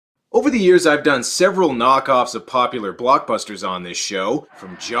Over the years, I've done several knockoffs of popular blockbusters on this show,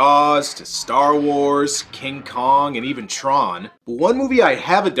 from Jaws to Star Wars, King Kong, and even Tron. But one movie I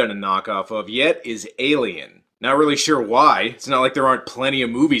haven't done a knockoff of yet is Alien. Not really sure why. It's not like there aren't plenty of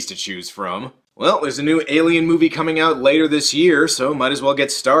movies to choose from. Well, there's a new Alien movie coming out later this year, so might as well get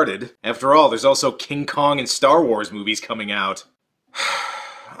started. After all, there's also King Kong and Star Wars movies coming out.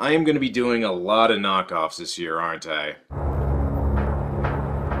 I am going to be doing a lot of knockoffs this year, aren't I?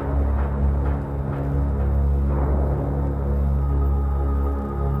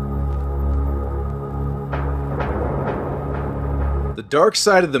 The Dark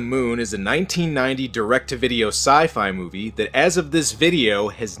Side of the Moon is a 1990 direct-to-video sci-fi movie that, as of this video,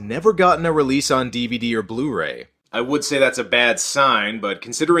 has never gotten a release on DVD or Blu-ray. I would say that's a bad sign, but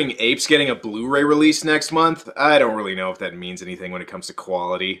considering Ape's getting a Blu-ray release next month, I don't really know if that means anything when it comes to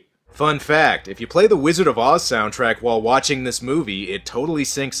quality. Fun fact, if you play the Wizard of Oz soundtrack while watching this movie, it totally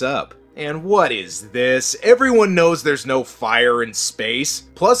syncs up. And what is this? Everyone knows there's no fire in space.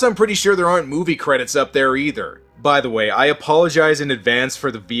 Plus, I'm pretty sure there aren't movie credits up there either. By the way, I apologize in advance for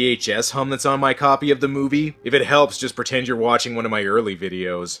the VHS hum that's on my copy of the movie. If it helps, just pretend you're watching one of my early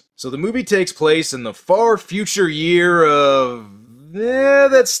videos. So the movie takes place in the far future year of...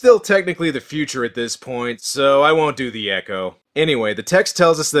 that's still technically the future at this point, so I won't do the echo. Anyway, the text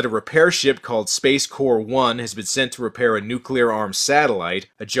tells us that a repair ship called Space Corps 1 has been sent to repair a nuclear-armed satellite,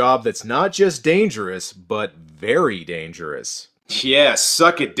 a job that's not just dangerous, but very dangerous. Yeah,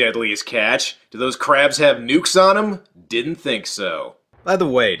 suck it, Deadliest Catch. Do those crabs have nukes on them? Didn't think so. By the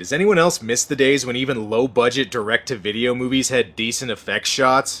way, does anyone else miss the days when even low-budget direct-to-video movies had decent effects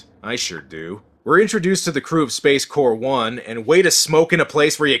shots? I sure do. We're introduced to the crew of Space Corps 1, and way to smoke in a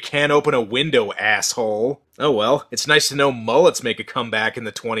place where you can't open a window, asshole. Oh well, it's nice to know mullets make a comeback in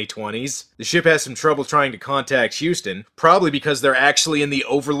the 2020s. The ship has some trouble trying to contact Houston, probably because they're actually in the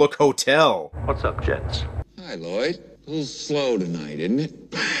Overlook Hotel. What's up, gents? Hi, Lloyd. A little slow tonight, isn't it?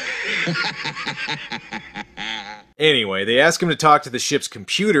 Anyway, they ask him to talk to the ship's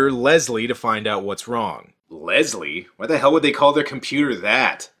computer, Leslie, to find out what's wrong. Leslie? Why the hell would they call their computer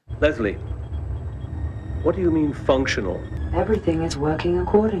that? Leslie, what do you mean functional? Everything is working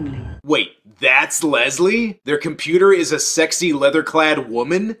accordingly. Wait, that's Leslie? Their computer is a sexy leather-clad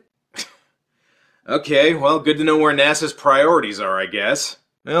woman? Okay, well, good to know where NASA's priorities are, I guess.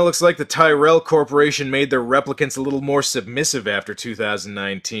 Well, looks like the Tyrell Corporation made their replicants a little more submissive after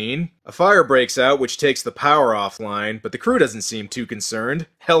 2019. A fire breaks out, which takes the power offline, but the crew doesn't seem too concerned.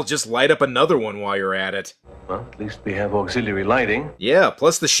 Hell, just light up another one while you're at it. Well, at least we have auxiliary lighting. Yeah,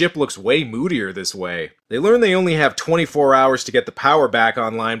 plus the ship looks way moodier this way. They learn they only have 24 hours to get the power back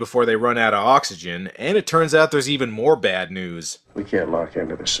online before they run out of oxygen, and it turns out there's even more bad news. We can't lock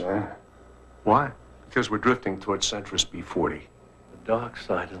into the sun. Why? Because we're drifting towards Centris B40. Dark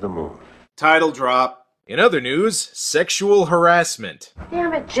Side of the Moon. Title drop. In other news, sexual harassment.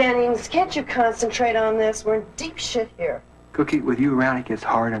 Damn it, Jennings. Can't you concentrate on this? We're in deep shit here. Cookie, with you around, it gets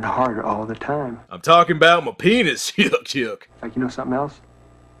harder and harder all the time. I'm talking about my penis. Yuck, yuck. Like, you know something else?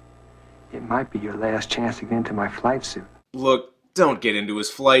 It might be your last chance to get into my flight suit. Look, don't get into his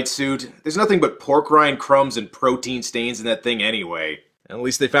flight suit. There's nothing but pork rind crumbs and protein stains in that thing anyway. At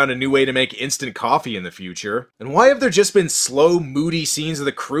least they found a new way to make instant coffee in the future. And why have there just been slow, moody scenes of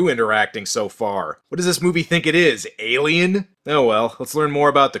the crew interacting so far? What does this movie think it is, Alien? Oh well, let's learn more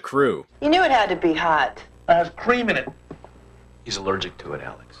about the crew. You knew it had to be hot. I have cream in it. He's allergic to it,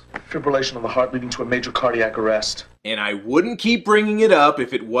 Alex. Fibrillation of the heart leading to a major cardiac arrest. And I wouldn't keep bringing it up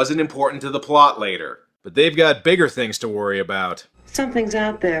if it wasn't important to the plot later. But they've got bigger things to worry about. Something's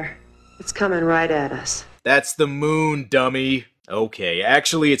out there. It's coming right at us. That's the moon, dummy. Okay,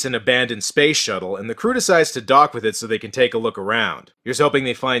 actually it's an abandoned space shuttle, and the crew decides to dock with it so they can take a look around. Here's hoping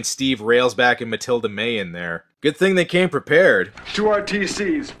they find Steve Railsback and Matilda May in there. Good thing they came prepared. 2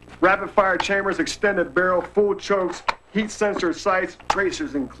 RTCs, rapid fire chambers, extended barrel, full chokes, heat sensor sights,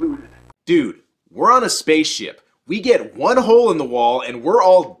 tracers included. Dude, we're on a spaceship. We get one hole in the wall and we're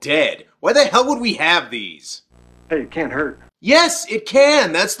all dead. Why the hell would we have these? Hey, it can't hurt. Yes, it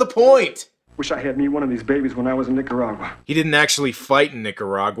can! That's the point! Wish I had me one of these babies when I was in Nicaragua. He didn't actually fight in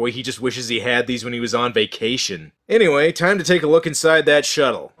Nicaragua, he just wishes he had these when he was on vacation. Anyway, time to take a look inside that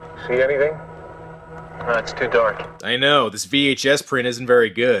shuttle. See anything? It's too dark. I know, this VHS print isn't very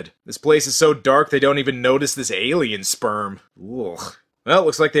good. This place is so dark they don't even notice this alien sperm. Ugh. Well,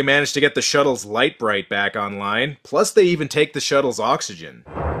 looks like they managed to get the shuttle's light bright back online, plus they even take the shuttle's oxygen.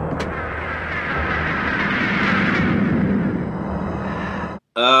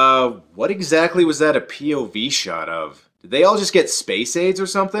 What exactly was that a POV shot of? Did they all just get space aids or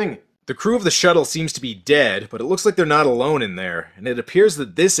something? The crew of the shuttle seems to be dead, but it looks like they're not alone in there, and it appears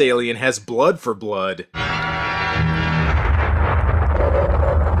that this alien has blood for blood.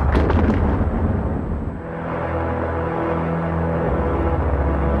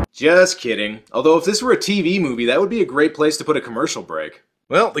 Just kidding. Although if this were a TV movie, that would be a great place to put a commercial break.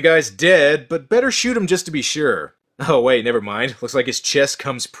 Well, the guy's dead, but better shoot him just to be sure. Oh wait, never mind. Looks like his chest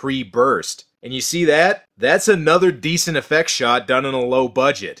comes pre-burst. And you see that? That's another decent effects shot done on a low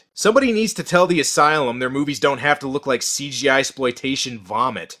budget. Somebody needs to tell the Asylum their movies don't have to look like CGI exploitation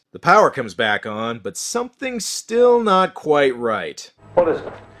vomit. The power comes back on, but something's still not quite right. What is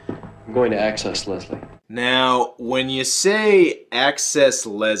it? I'm going to access Leslie. Now, when you say access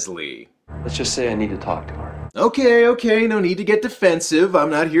Leslie... Let's just say I need to talk to her. Okay, no need to get defensive. I'm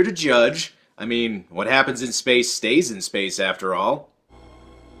not here to judge. I mean, what happens in space stays in space after all.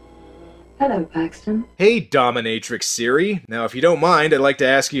 Hello, Paxton. Hey, Dominatrix Siri. Now, if you don't mind, I'd like to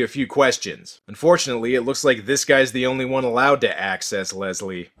ask you a few questions. Unfortunately, it looks like this guy's the only one allowed to access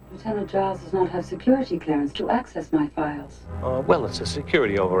Leslie. Lieutenant Giles does not have security clearance to access my files. Well, it's a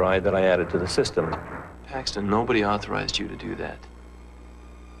security override that I added to the system. Paxton, nobody authorized you to do that.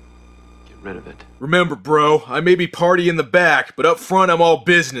 Get rid of it. Remember, bro, I may be party in the back, but up front I'm all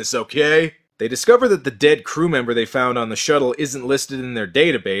business, okay? They discover that the dead crew member they found on the shuttle isn't listed in their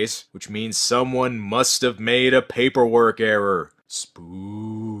database, which means someone must have made a paperwork error.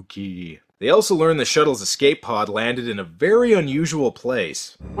 Spooky. They also learn the shuttle's escape pod landed in a very unusual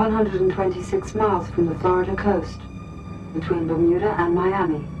place. 126 miles from the Florida coast, between Bermuda and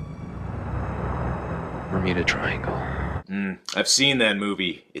Miami. Bermuda Triangle. I've seen that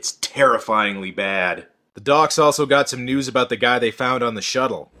movie. It's terrifyingly bad. The docs also got some news about the guy they found on the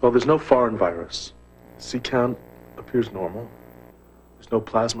shuttle. Well, there's no foreign virus. C count appears normal. There's no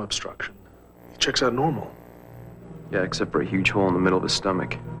plasma obstruction. He checks out normal. Yeah, except for a huge hole in the middle of his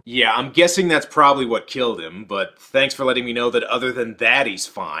stomach. Yeah, I'm guessing that's probably what killed him, but thanks for letting me know that other than that he's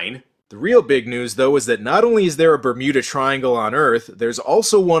fine. The real big news, though, is that not only is there a Bermuda Triangle on Earth, there's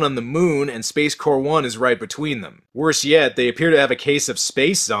also one on the Moon, and Space Corps 1 is right between them. Worse yet, they appear to have a case of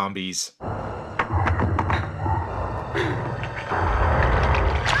space zombies.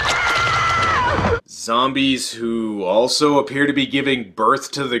 Zombies who also appear to be giving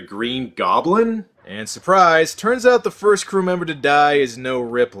birth to the Green Goblin? And surprise, turns out the first crew member to die is no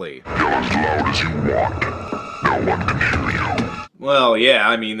Ripley. Yell as loud as you want. No one can hear you. Well, yeah,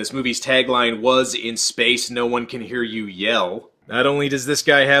 I mean, this movie's tagline was, "In space, no one can hear you yell." Not only does this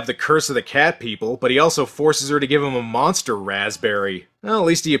guy have the curse of the cat people, but he also forces her to give him a monster raspberry. Well, at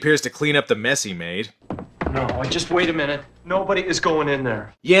least he appears to clean up the mess he made. No, just wait a minute. Nobody is going in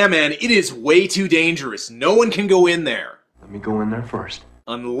there. Yeah, man, it is way too dangerous. No one can go in there. Let me go in there first.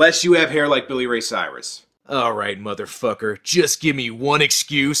 Unless you have hair like Billy Ray Cyrus. Alright, motherfucker, just give me one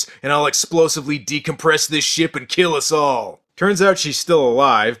excuse, and I'll explosively decompress this ship and kill us all. Turns out she's still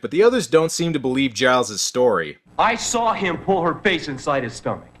alive, but the others don't seem to believe Giles' story. I saw him pull her face inside his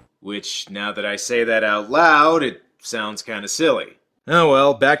stomach. Which, now that I say that out loud, it sounds kinda silly. Oh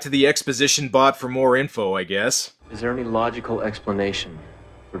well, back to the exposition bot for more info, I guess. Is there any logical explanation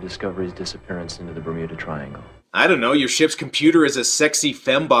for Discovery's disappearance into the Bermuda Triangle? I don't know, your ship's computer is a sexy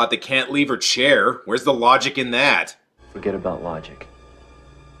fembot that can't leave her chair. Where's the logic in that? Forget about logic.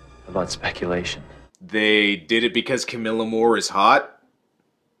 About speculation. They did it because Camilla Moore is hot?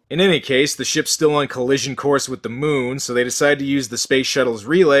 In any case, the ship's still on collision course with the moon, so they decide to use the space shuttle's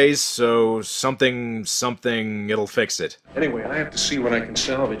relays, so something, it'll fix it. Anyway, I have to see what I can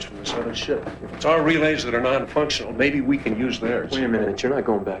salvage from this other ship. If it's our relays that are non-functional, maybe we can use theirs. Wait a minute, you're not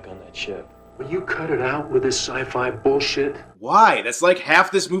going back on that ship. Will you cut it out with this sci-fi bullshit? Why? That's like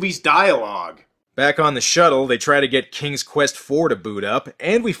half this movie's dialogue. Back on the shuttle, they try to get King's Quest 4 to boot up,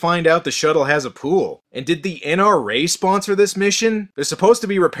 and we find out the shuttle has a pool. And did the NRA sponsor this mission? They're supposed to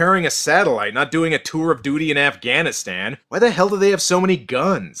be repairing a satellite, not doing a tour of duty in Afghanistan. Why the hell do they have so many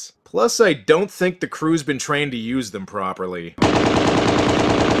guns? Plus, I don't think the crew's been trained to use them properly.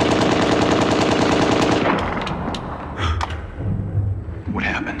 What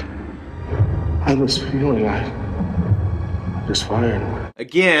happened? I was feeling I just fired.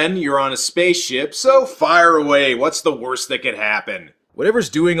 Again, you're on a spaceship, so fire away. What's the worst that could happen? Whatever's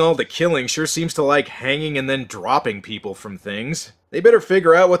doing all the killing sure seems to like hanging and then dropping people from things. They better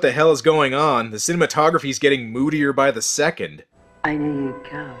figure out what the hell is going on. The cinematography's getting moodier by the second. I knew you'd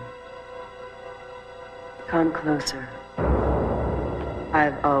come. Come closer.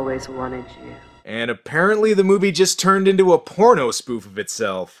 I've always wanted you. And apparently the movie just turned into a porno spoof of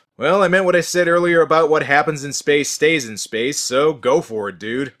itself. Well, I meant what I said earlier about what happens in space stays in space, so go for it,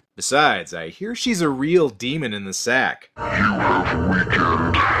 dude. Besides, I hear she's a real demon in the sack. You have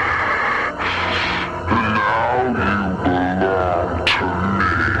weakened.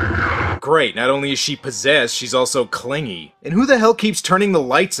 great. Not only is she possessed, she's also clingy. And who the hell keeps turning the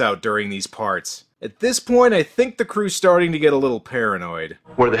lights out during these parts? At this point, I think the crew's starting to get a little paranoid.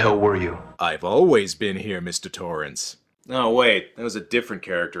 Where the hell were you? I've always been here, Mr. Torrance. Oh, wait. That was a different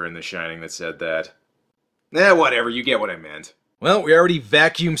character in The Shining that said that. Whatever. You get what I meant. Well, we already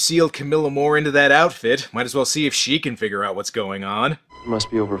vacuum-sealed Camilla Moore into that outfit. Might as well see if she can figure out what's going on. There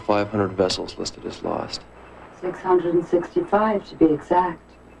must be over 500 vessels listed as lost. 665 to be exact.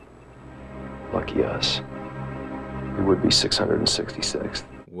 Lucky us. It would be 666th.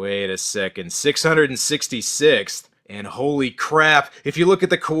 Wait a second, 666th? And holy crap, if you look at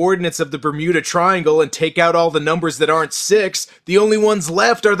the coordinates of the Bermuda Triangle and take out all the numbers that aren't 6, the only ones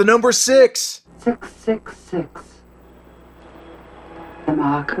left are the number 6. 666. The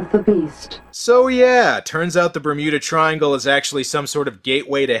mark of the beast. So yeah, turns out the Bermuda Triangle is actually some sort of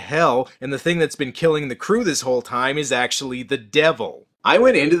gateway to hell, and the thing that's been killing the crew this whole time is actually the devil. I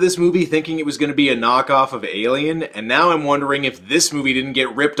went into this movie thinking it was going to be a knockoff of Alien, and now I'm wondering if this movie didn't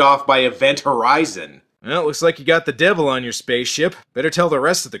get ripped off by Event Horizon. Well, looks like you got the devil on your spaceship. Better tell the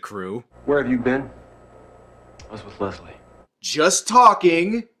rest of the crew. Where have you been? I was with Leslie. Just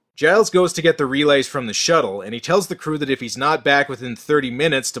talking. Giles goes to get the relays from the shuttle, and he tells the crew that if he's not back within 30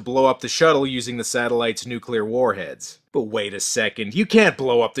 minutes to blow up the shuttle using the satellite's nuclear warheads. But wait a second, you can't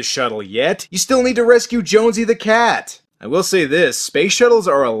blow up the shuttle yet! You still need to rescue Jonesy the cat! I will say this, space shuttles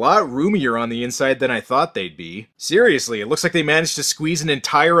are a lot roomier on the inside than I thought they'd be. Seriously, it looks like they managed to squeeze an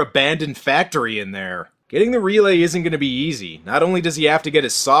entire abandoned factory in there. Getting the relay isn't going to be easy. Not only does he have to get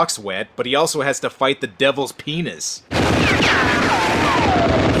his socks wet, but he also has to fight the devil's penis.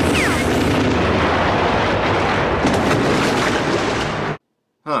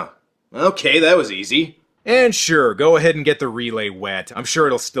 Huh. Okay, that was easy. And sure, go ahead and get the relay wet. I'm sure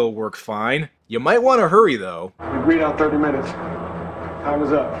it'll still work fine. You might want to hurry, though. We agreed on 30 minutes. Time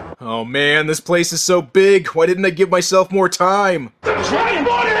is up. Oh man, this place is so big. Why didn't I give myself more time? So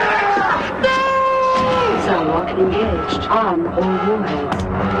lock engaged. On all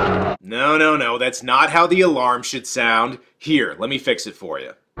warheads. No, that's not how the alarm should sound. Here, let me fix it for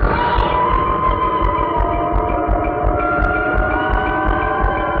you.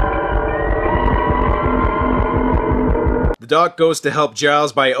 The Doc goes to help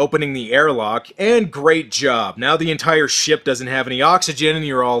Giles by opening the airlock, and great job. Now the entire ship doesn't have any oxygen and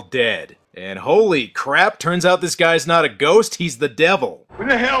you're all dead. And holy crap, turns out this guy's not a ghost, he's the devil. Who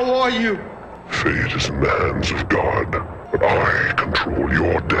the hell are you? Fate is in the hands of God, but I control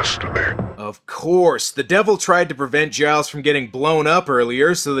your destiny. Of course, the devil tried to prevent Giles from getting blown up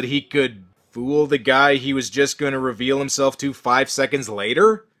earlier so that he could fool the guy he was just going to reveal himself to 5 seconds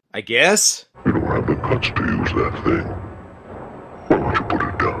later? I guess? You don't have the guts to use that thing. Why don't you put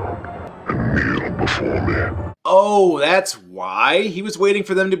it down and kneel before me? Oh, that's why? He was waiting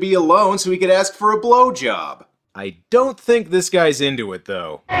for them to be alone so he could ask for a blowjob. I don't think this guy's into it,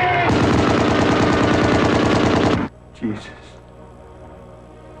 though. Jesus.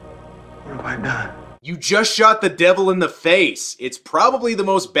 What have I done? You just shot the devil in the face. It's probably the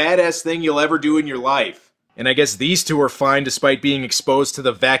most badass thing you'll ever do in your life. And I guess these two are fine despite being exposed to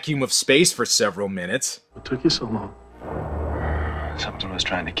the vacuum of space for several minutes. What took you so long? Something was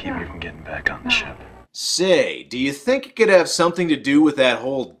trying to keep me from getting back on the ship. Say, do you think it could have something to do with that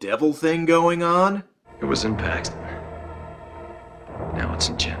whole devil thing going on? It was in Paxton. Now it's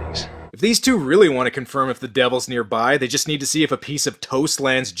in Jennings. If these two really want to confirm if the devil's nearby, they just need to see if a piece of toast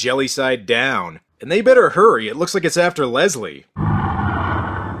lands jelly side down. And they better hurry, it looks like it's after Leslie.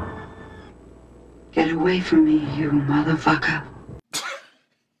 Get away from me, you motherfucker.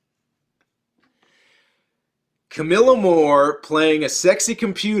 Camilla Moore playing a sexy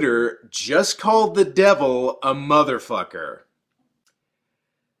computer just called the devil a motherfucker.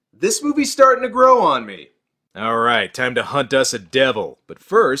 This movie's starting to grow on me. Alright, time to hunt us a devil. But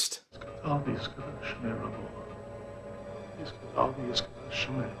first...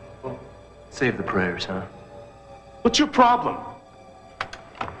 Save the prayers, huh? What's your problem?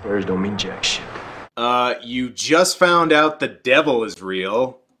 Prayers don't mean jack shit. You just found out the devil is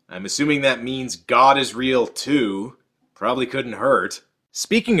real. I'm assuming that means God is real too. Probably couldn't hurt.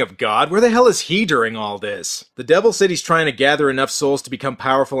 Speaking of God, where the hell is he during all this? The devil said he's trying to gather enough souls to become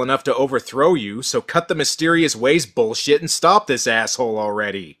powerful enough to overthrow you, so cut the mysterious ways bullshit and stop this asshole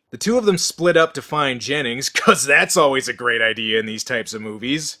already. The two of them split up to find Jennings, cause that's always a great idea in these types of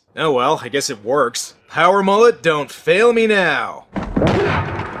movies. Oh well, I guess it works. Power mullet, don't fail me now.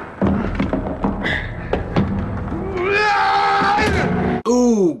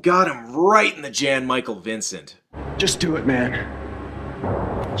 Ooh, got him right in the Jan Michael Vincent. Just do it, man.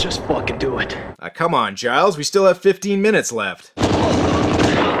 Just fucking do it. Come on, Giles, we still have 15 minutes left.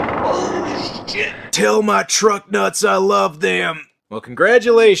 Tell my truck nuts I love them. Well,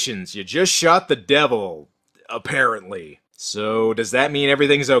 congratulations, you just shot the devil. Apparently. So, does that mean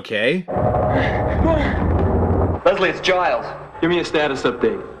everything's okay? Leslie, it's Giles. Give me a status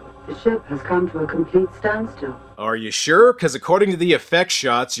update. The ship has come to a complete standstill. Are you sure? Because according to the effect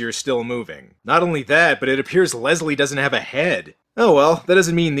shots, you're still moving. Not only that, but it appears Leslie doesn't have a head. Oh well, that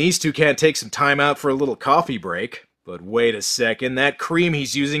doesn't mean these two can't take some time out for a little coffee break. But wait a second, that cream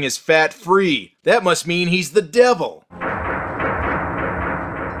he's using is fat-free. That must mean he's the devil.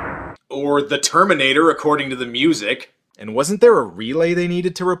 Or the Terminator, according to the music. And wasn't there a relay they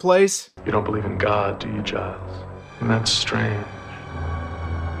needed to replace? You don't believe in God, do you, Giles? And that's strange.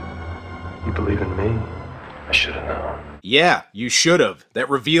 You believe in me? I should have known. Yeah, you should have. That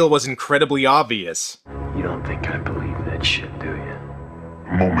reveal was incredibly obvious. You don't think I believe that shit, do you?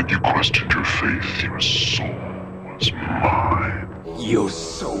 The moment you questioned your faith, your soul was mine. Your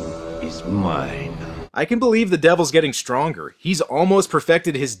soul is mine. I can believe the devil's getting stronger. He's almost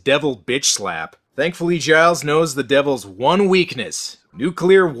perfected his devil bitch slap. Thankfully, Giles knows the devil's one weakness: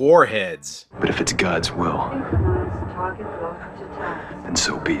 nuclear warheads. But if it's God's will, Synchronize target lock to task. then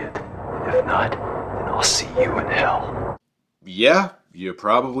so be it. If not, then I'll see you in hell. Yeah, you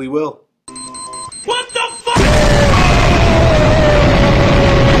probably will.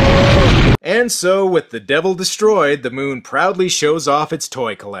 And so, with the devil destroyed, the moon proudly shows off its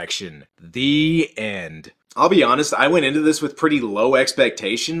toy collection. The end. I'll be honest, I went into this with pretty low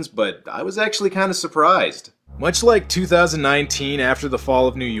expectations, but I was actually kind of surprised. Much like 2019 After the Fall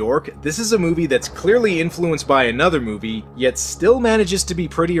of New York, this is a movie that's clearly influenced by another movie, yet still manages to be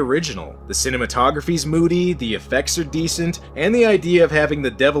pretty original. The cinematography's moody, the effects are decent, and the idea of having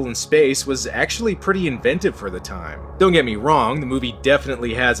the devil in space was actually pretty inventive for the time. Don't get me wrong, the movie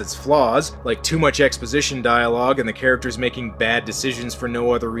definitely has its flaws, like too much exposition dialogue and the characters making bad decisions for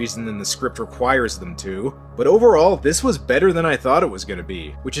no other reason than the script requires them to. But overall, this was better than I thought it was going to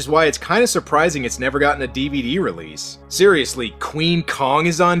be, which is why it's kind of surprising it's never gotten a DVD release. Seriously, Queen Kong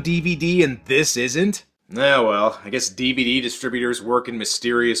is on DVD and this isn't? Ah well, I guess DVD distributors work in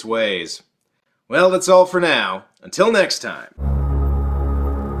mysterious ways. Well, that's all for now. Until next time.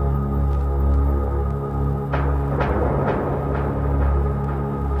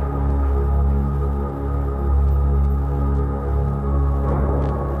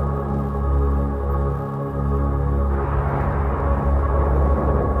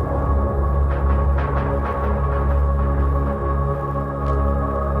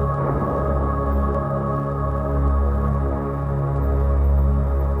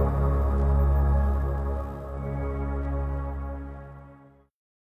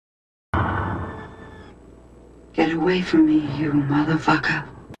 Get away from me, you motherfucker.